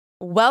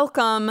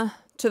Welcome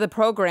to the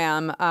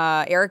program,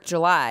 Eric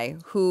July,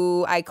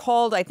 who I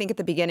called, I think at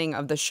the beginning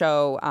of the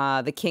show,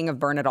 the king of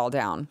burn it all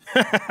down.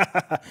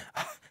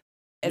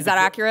 Is that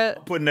accurate?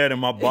 I'm putting that in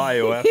my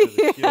bio after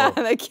the show.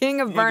 The king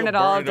of burn it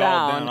all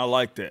down. I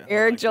like that.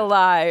 Eric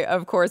July,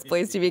 of course,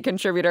 BlazeTV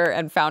contributor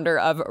and founder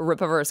of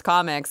Ripaverse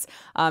Comics.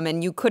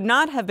 And you could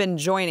not have been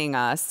joining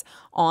us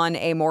on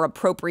a more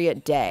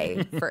appropriate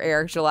day for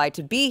Eric July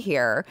to be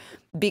here,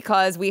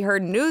 because we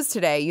heard news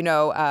today, you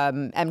know,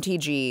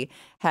 MTG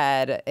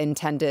had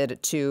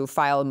intended to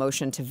file a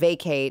motion to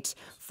vacate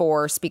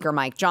for Speaker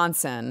Mike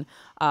Johnson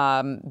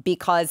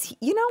because,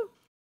 you know,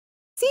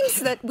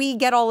 seems that we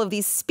get all of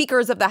these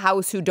speakers of the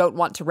House who don't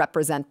want to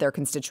represent their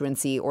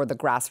constituency or the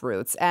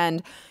grassroots.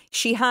 And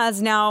she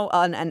has now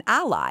an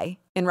ally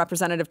in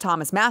Representative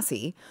Thomas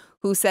Massie,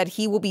 who said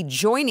he will be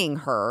joining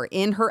her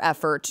in her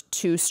effort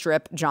to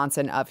strip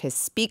Johnson of his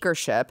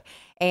speakership.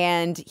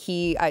 And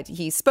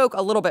he spoke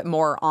a little bit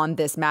more on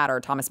this matter.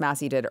 Thomas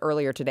Massie did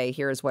earlier today.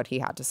 Here's what he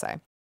had to say.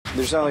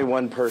 There's only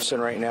one person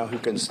right now who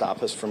can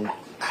stop us from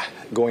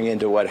going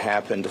into what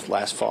happened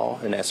last fall,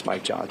 and that's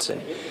Mike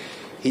Johnson.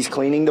 He's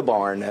cleaning the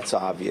barn, that's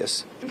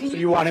obvious.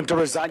 You want him to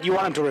resign? You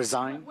want him to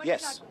resign?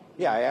 Yes.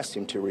 Yeah, I asked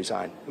him to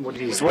resign. What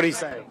did he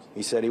say?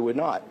 He said he would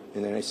not.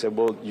 And then I said,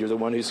 well, you're the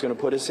one who's going to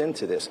put us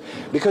into this.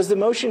 Because the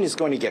motion is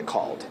going to get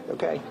called,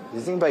 okay?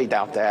 Does anybody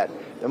doubt that?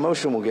 The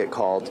motion will get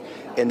called,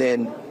 and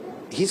then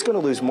he's going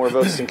to lose more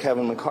votes than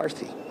Kevin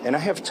McCarthy. And I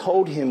have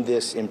told him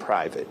this in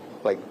private,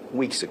 like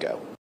weeks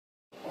ago.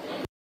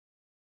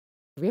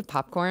 Do we have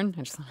popcorn?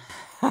 I just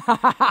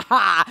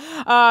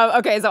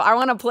okay, so I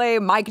want to play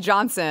Mike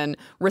Johnson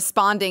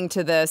responding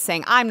to this,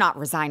 saying, I'm not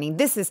resigning.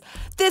 This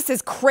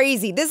is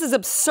crazy. This is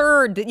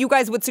absurd that you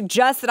guys would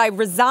suggest that I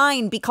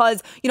resign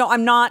because, you know,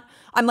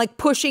 I'm like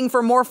pushing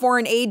for more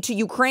foreign aid to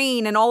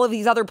Ukraine and all of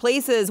these other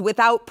places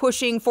without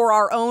pushing for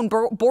our own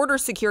border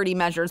security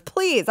measures.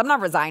 Please, I'm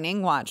not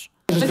resigning. Watch.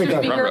 Mr.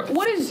 Speaker,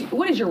 what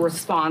is your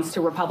response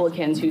to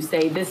Republicans who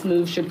say this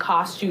move should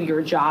cost you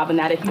your job and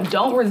that if you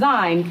don't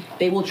resign,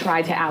 they will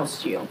try to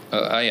oust you?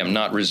 I am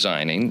not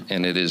resigning,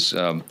 and it is,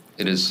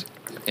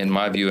 in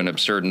my view, an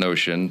absurd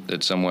notion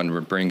that someone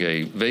would bring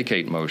a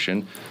vacate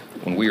motion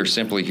when we are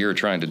simply here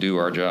trying to do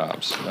our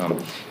jobs.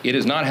 It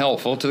is not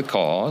helpful to the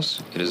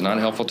cause. It is not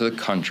helpful to the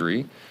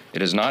country. It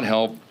does not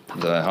help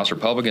the House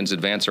Republicans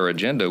advance our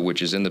agenda,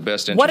 which is in the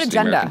best interest of the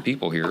American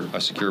people here: a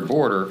secure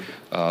border,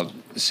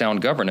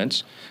 sound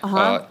governance,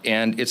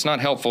 and it's not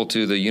helpful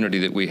to the unity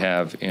that we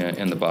have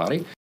in the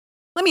body.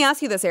 Let me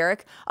ask you this,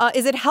 Eric.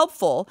 Is it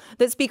helpful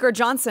that Speaker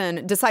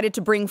Johnson decided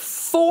to bring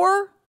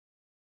 4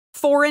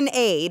 foreign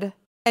aid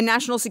and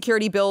national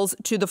security bills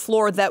to the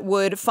floor that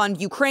would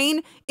fund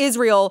Ukraine,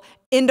 Israel,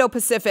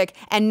 Indo-Pacific,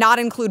 and not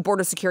include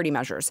border security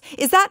measures?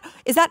 Is that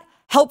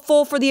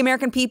helpful for the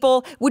American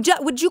people? Would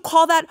you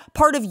call that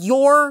part of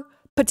your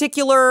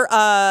particular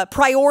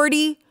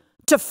priority,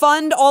 to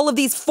fund all of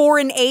these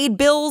foreign aid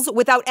bills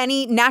without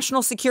any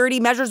national security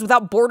measures,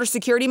 without border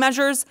security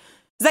measures?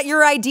 Is that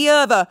your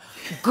idea of a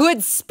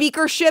good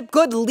speakership,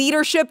 good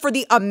leadership for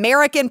the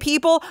American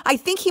people? I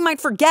think he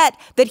might forget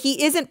that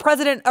he isn't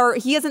president, or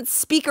he isn't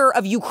speaker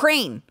of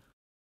Ukraine.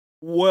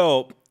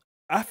 Well,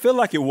 I feel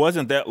like it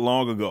wasn't that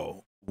long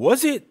ago.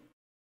 Was it?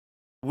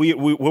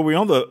 Were we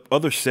on the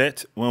other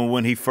set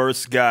when he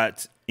first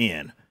got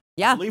in?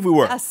 Yeah. I believe we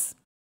were. Yes.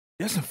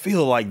 It doesn't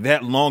feel like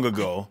that long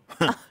ago.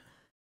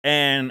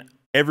 And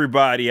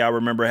everybody, I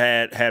remember,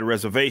 had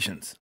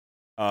reservations.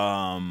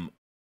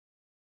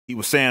 He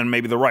was saying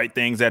maybe the right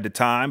things at the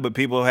time, but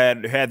people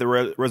had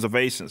the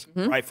reservations,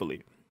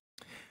 rightfully.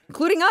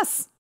 Including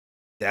us.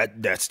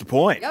 That's the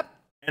point. Yep.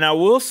 And I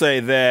will say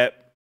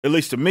that, at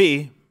least to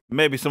me,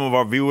 maybe some of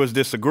our viewers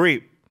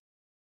disagree.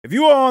 If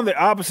you are on the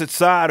opposite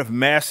side of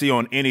Massie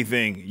on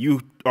anything,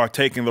 you are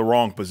taking the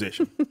wrong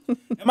position.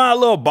 Am I a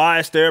little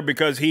biased there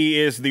because he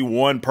is the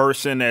one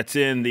person that's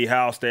in the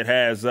House that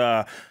has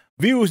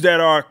views that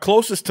are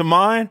closest to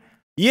mine?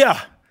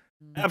 Yeah,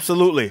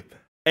 absolutely.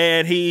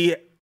 And he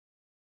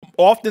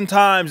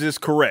oftentimes is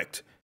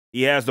correct.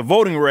 He has the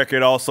voting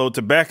record also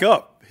to back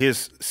up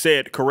his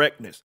said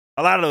correctness.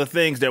 A lot of the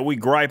things that we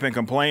gripe and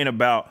complain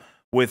about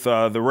with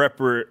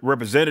the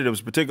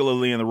representatives,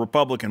 particularly in the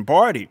Republican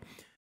Party,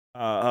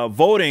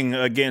 voting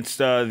against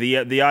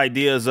the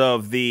ideas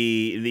of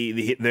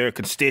their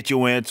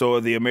constituents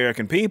or the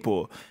American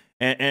people.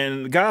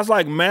 And guys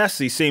like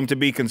Massie seem to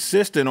be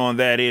consistent on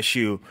that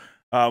issue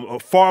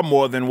far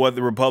more than what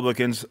the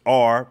Republicans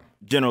are,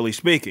 generally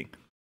speaking.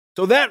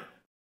 So that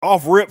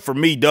off rip for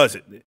me does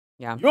it.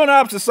 Yeah. You're on the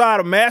opposite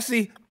side of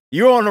Massie,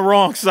 you're on the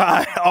wrong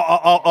side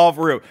off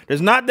rip.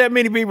 There's not that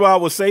many people I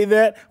would say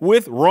that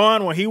with.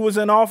 Ron, when he was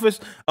in office,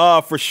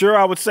 for sure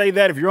I would say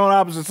that. If you're on the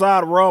opposite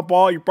side of Ron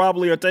Paul, you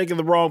probably are taking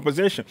the wrong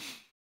position.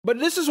 But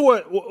this is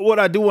what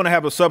I do want to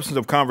have a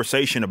substantive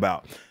conversation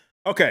about.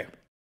 Okay,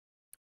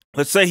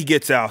 let's say he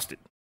gets ousted,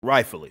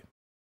 rightfully.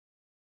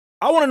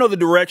 I want to know the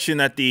direction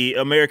that the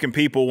American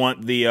people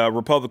want the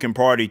Republican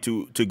Party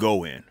to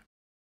go in.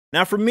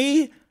 Now, for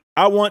me,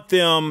 I want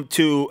them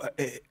to,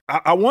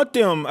 I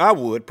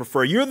would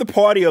prefer, you're the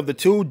party of the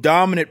two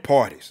dominant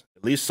parties,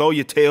 at least so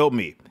you tell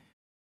me,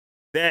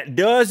 that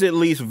does at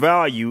least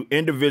value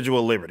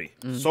individual liberty.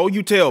 So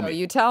you tell me. So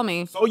you tell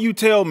me. So you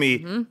tell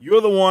me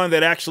you're the one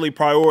that actually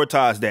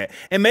prioritized that.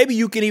 And maybe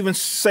you can even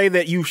say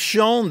that you've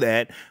shown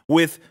that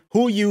with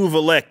who you've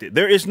elected.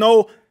 There is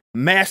no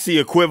Massie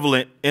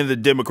equivalent in the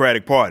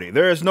Democratic Party.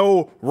 There is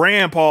no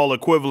Rand Paul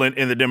equivalent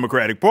in the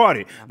Democratic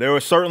Party. There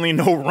was certainly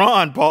no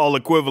Ron Paul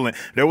equivalent.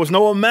 There was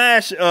no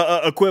Amash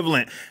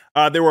equivalent.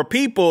 There were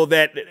people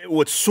that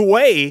would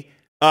sway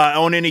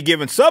on any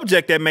given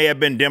subject that may have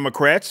been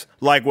Democrats,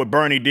 like what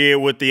Bernie did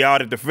with the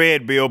audit the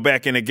Fed bill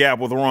back in the gap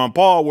with Ron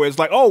Paul, where it's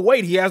like, oh,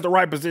 wait, he has the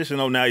right position.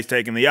 Oh, now he's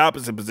taking the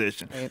opposite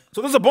position. Right.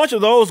 So there's a bunch of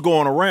those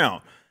going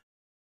around.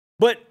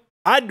 But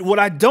what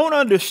I don't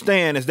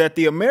understand is that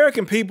the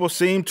American people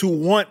seem to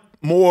want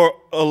more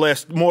or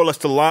less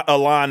to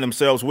align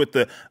themselves with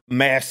the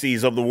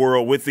Massies of the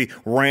world, with the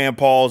Rand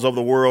Pauls of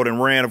the world.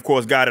 And Rand, of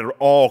course, got it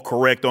all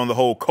correct on the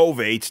whole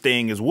COVID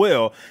thing as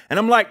well. And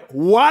I'm like,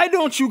 why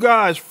don't you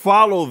guys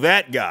follow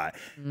that guy?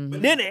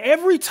 But then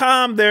every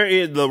time there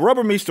is the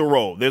rubber meets the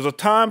road, there's a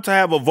time to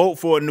have a vote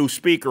for a new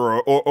speaker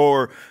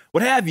or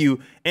what have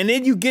you. And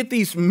then you get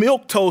these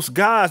milquetoast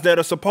guys that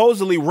are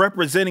supposedly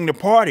representing the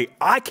party.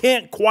 I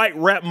can't quite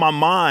wrap my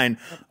mind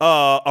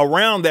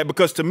around that,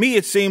 because to me,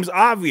 it seems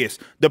obvious.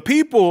 The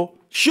people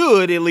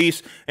should at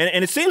least,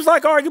 and it seems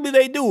like arguably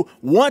they do,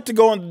 want to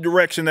go in the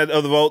direction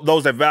of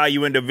those that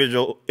value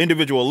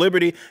individual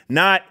liberty,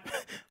 not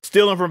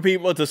stealing from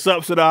people to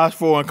subsidize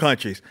foreign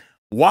countries.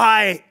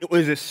 Why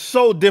is it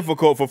so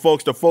difficult for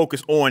folks to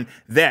focus on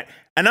that?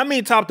 And I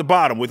mean top to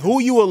bottom, with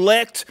who you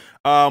elect,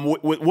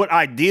 with what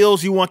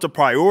ideals you want to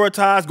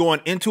prioritize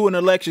going into an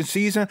election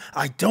season.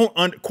 I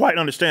don't quite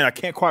understand. I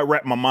can't quite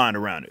wrap my mind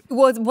around it.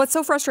 Well, what's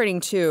so frustrating,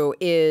 too,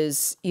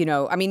 is, you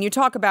know, I mean, you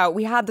talk about,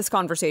 we had this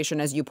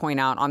conversation, as you point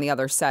out, on the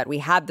other set. We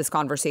had this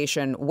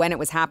conversation when it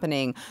was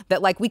happening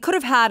that, like, we could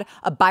have had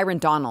a Byron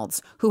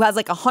Donalds who has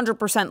like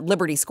 100%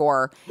 liberty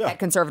score at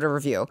Conservative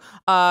Review.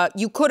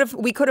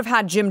 We could have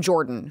had Jim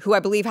Jordan, who I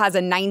believe has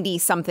a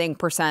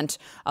 90-something%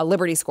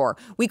 liberty score.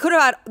 We could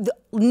have had,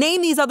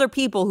 name these other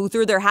people who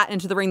threw their hat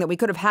into the ring that we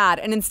could have had,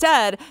 and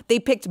instead they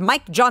picked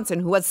Mike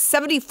Johnson, who has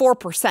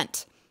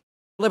 74%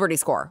 liberty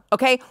score.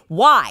 Okay?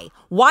 Why?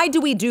 Why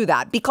do we do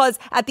that? Because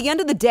at the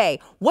end of the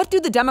day, what do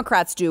the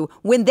Democrats do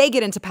when they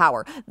get into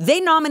power? They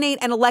nominate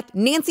and elect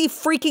Nancy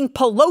freaking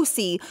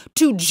Pelosi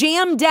to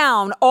jam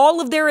down all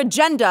of their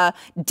agenda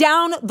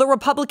down the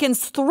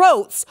Republicans'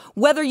 throats,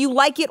 whether you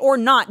like it or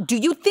not. Do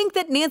you think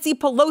that Nancy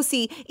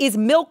Pelosi is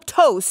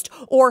milquetoast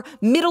or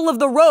middle of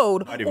the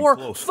road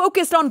or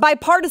focused on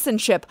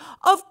bipartisanship?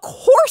 Of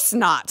course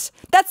not.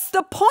 That's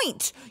the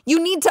point.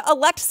 You need to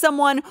elect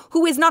someone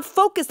who is not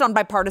focused on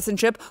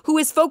bipartisanship, who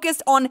is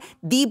focused on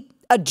the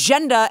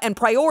agenda and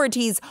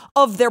priorities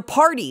of their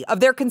party, of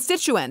their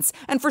constituents.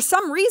 And for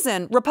some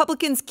reason,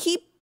 Republicans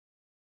keep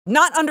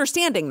not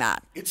understanding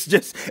that. It's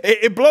just,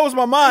 it blows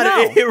my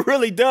mind. It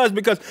really does,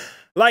 because,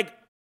 like,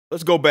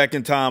 let's go back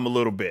in time a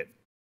little bit.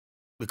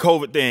 The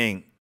COVID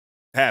thing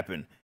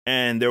happened,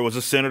 and there was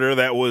a senator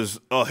that was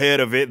ahead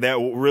of it that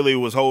really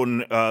was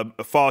holding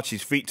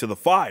Fauci's feet to the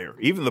fire.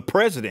 Even the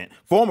president,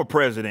 former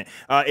president,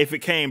 if it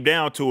came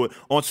down to it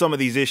on some of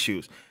these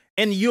issues.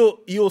 And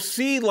you'll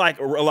see, like,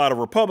 a lot of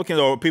Republicans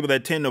or people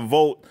that tend to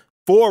vote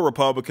for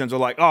Republicans are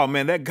like, oh,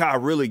 man, that guy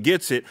really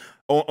gets it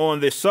on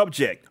this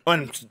subject.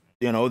 And,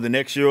 you know, the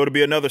next year it'll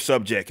be another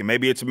subject. And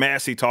maybe it's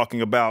Massie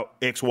talking about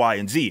X, Y,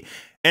 and Z.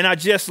 And I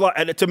just,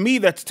 like, to me,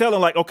 that's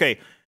telling, like, okay,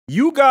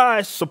 you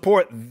guys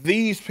support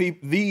these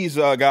people, these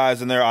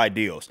guys and their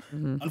ideals.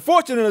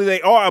 Unfortunately,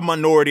 they are a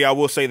minority, I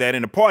will say that,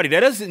 in the party. That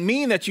doesn't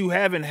mean that you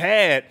haven't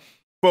had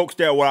folks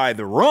that will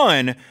either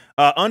run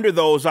under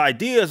those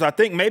ideas. I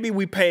think maybe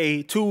we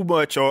pay too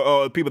much,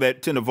 or people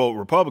that tend to vote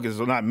Republicans,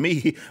 so not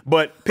me,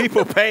 but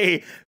people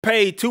pay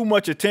too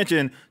much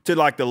attention to,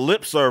 like, the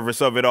lip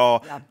service of it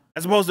all,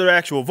 as opposed to their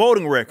actual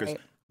voting records. Right.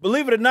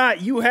 Believe it or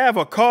not, you have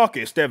a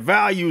caucus that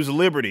values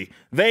liberty.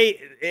 There's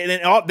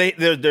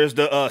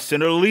the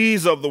Senator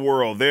Lees of the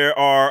world. There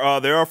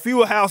are a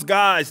few House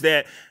guys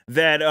that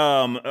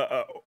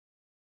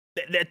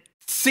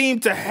seem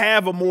to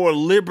have a more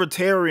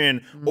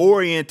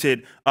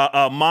libertarian-oriented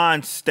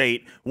mind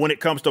state when it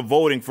comes to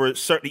voting for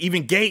certain.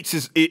 Even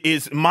Gates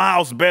is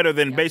miles better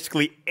than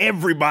basically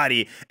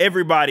everybody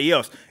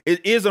else.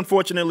 It is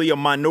unfortunately a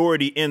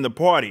minority in the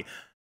party.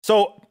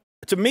 So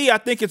to me, I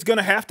think it's going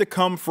to have to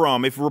come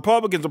from, if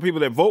Republicans or people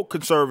that vote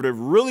conservative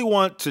really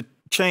want to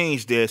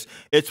change this,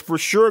 it's for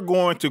sure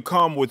going to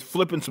come with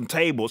flipping some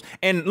tables.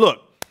 And look,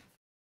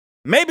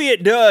 maybe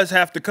it does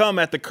have to come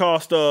at the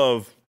cost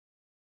of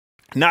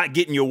not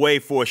getting your way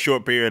for a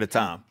short period of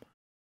time.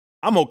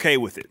 I'm okay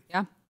with it.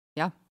 Yeah,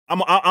 yeah.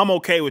 I'm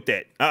okay with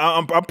that.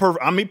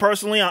 Me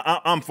personally,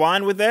 I'm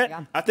fine with that.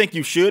 Yeah. I think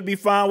you should be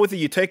fine with it.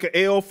 You take a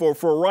L for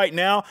right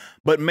now,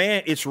 but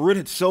man, it's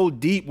rooted so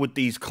deep with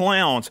these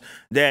clowns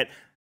that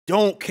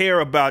don't care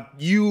about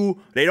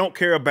you. They don't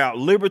care about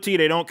liberty.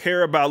 They don't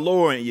care about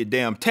lowering your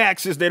damn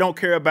taxes. They don't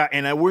care about,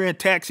 and we're in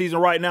tax season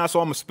right now,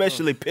 so I'm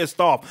especially pissed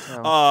off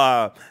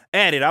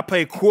at it. I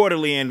pay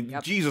quarterly,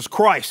 and Jesus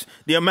Christ,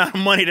 the amount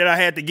of money that I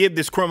had to give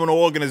this criminal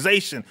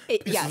organization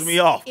pisses me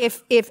off.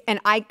 And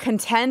I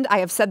contend, I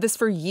have said this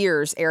for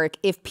years, Eric,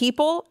 if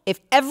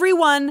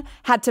everyone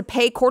had to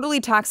pay quarterly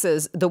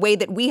taxes the way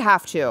that we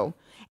have to,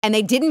 and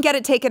they didn't get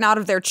it taken out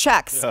of their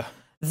checks,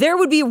 there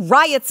would be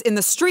riots in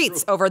the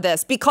streets over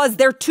this, because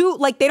they're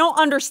they don't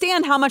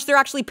understand how much they're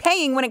actually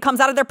paying when it comes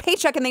out of their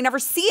paycheck and they never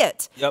see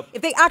it.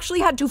 If they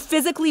actually had to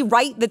physically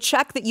write the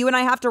check that you and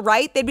I have to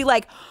write, they'd be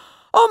like,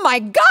 oh my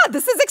God,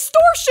 this is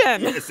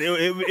extortion. Yes,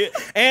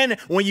 and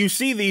when you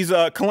see these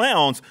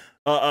clowns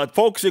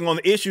focusing on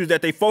the issues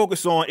that they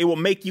focus on, it will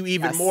make you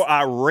even more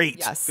irate.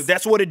 Because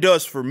that's what it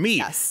does for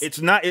me.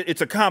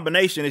 It's a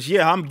combination. It's,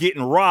 I'm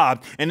getting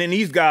robbed, and then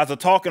these guys are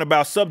talking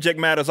about subject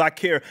matters I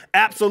care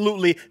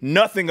absolutely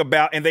nothing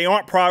about, and they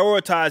aren't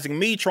prioritizing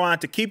me trying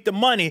to keep the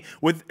money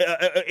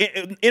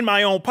in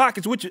my own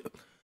pockets, which,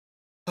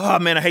 oh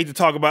man, I hate to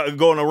talk about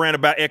going a rant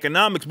about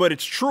economics, but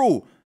it's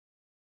true.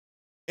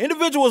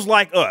 Individuals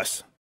like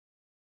us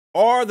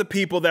are the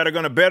people that are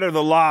going to better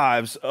the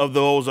lives of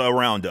those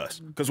around us,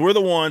 because we're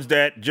the ones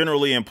that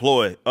generally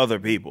employ other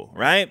people,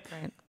 right?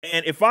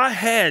 And if I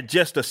had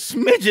just a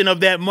smidgen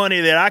of that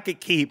money that I could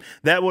keep,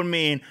 that would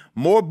mean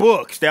more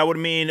books. That would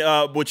mean,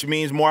 which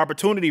means more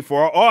opportunity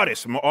for our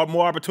artists,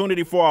 more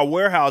opportunity for our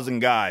warehousing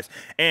guys.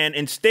 And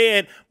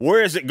instead,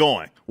 where is it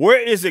going? Where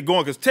is it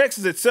going? Because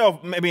Texas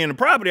itself, maybe in the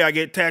property I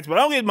get taxed, but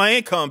I don't get my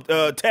income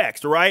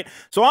taxed, right?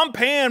 So I'm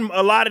paying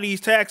a lot of these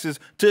taxes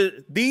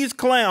to these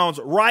clowns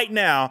right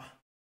now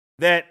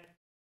that,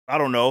 I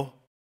don't know,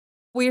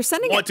 well, you're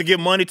sending want to give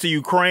money to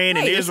Ukraine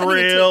and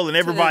Israel and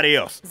everybody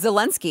else.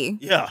 Zelensky.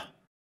 Yeah.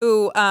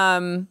 Who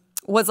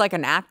was like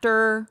an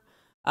actor.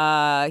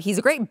 He's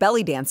a great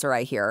belly dancer,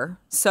 I hear.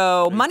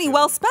 So money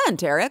well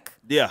spent, Eric.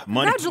 Yeah.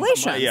 Money.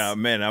 Congratulations. Yeah,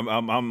 man,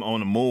 I'm on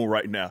the moon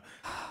right now.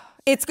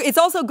 It's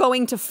also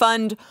going to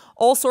fund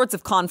all sorts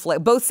of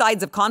conflict, both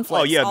sides of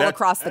conflict all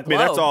across the globe.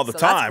 That's all the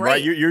time,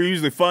 right? You're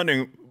usually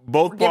funding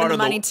both giving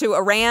money to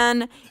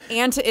Iran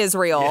and to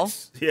Israel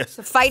to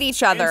fight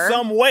each other in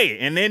some way,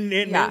 and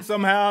then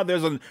somehow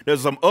there's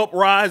some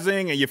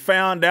uprising, and you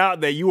found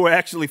out that you were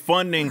actually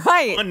funding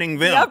them.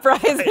 The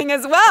uprising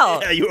as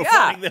well. Yeah, you were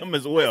funding them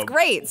as well. That's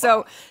great. Wow.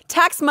 So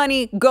tax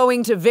money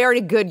going to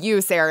very good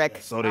use, Eric.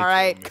 Yeah, so all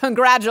right,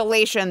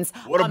 congratulations.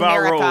 What about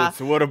America.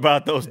 roads? What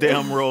about those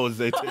damn roads?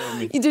 They tell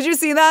me. Did you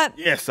see that?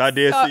 Yes, I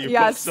did see you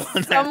post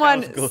on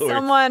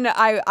someone.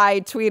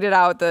 I tweeted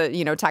out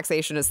the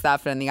taxation is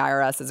theft and the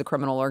IRS is a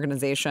criminal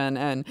organization,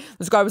 and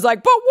this guy was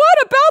like, but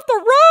what about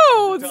the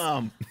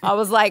roads? I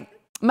was like,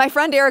 my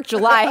friend Eric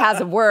July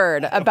has a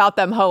word about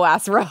them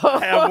hoe-ass roads.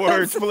 I have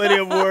words, plenty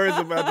of words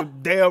about the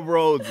damn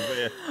roads,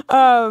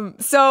 man.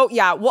 So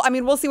yeah, well, I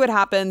mean, we'll see what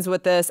happens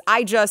with this.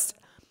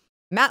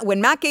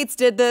 When Matt Gaetz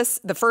did this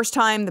the first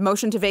time, the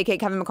motion to vacate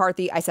Kevin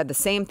McCarthy, I said the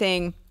same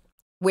thing,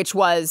 which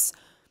was,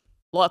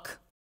 look,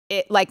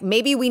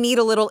 maybe we need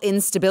a little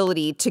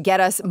instability to get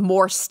us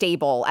more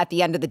stable at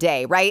the end of the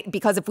day, right?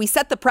 Because if we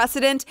set the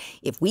precedent,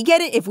 if we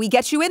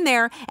get you in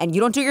there and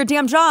you don't do your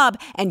damn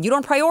job and you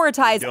don't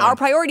prioritize our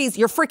priorities,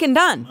 you're freaking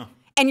done.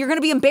 And you're going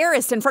to be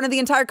embarrassed in front of the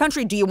entire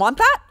country. Do you want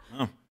that?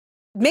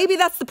 Maybe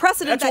that's the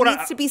precedent that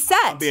needs to be set.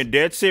 I'm being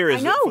dead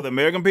serious. For the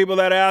American people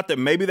that are out there,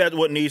 maybe that's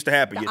what needs to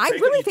happen. I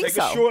really think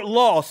so. Take a short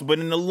loss, but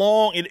at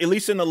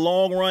least in the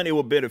long run, it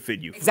will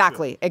benefit you.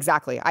 Exactly.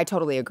 I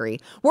totally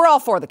agree. We're all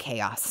for the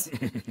chaos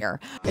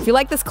here. If you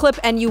like this clip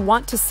and you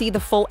want to see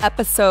the full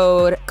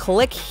episode,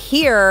 click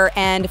here.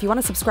 And if you want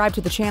to subscribe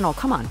to the channel,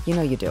 come on, you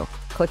know you do.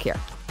 Click here.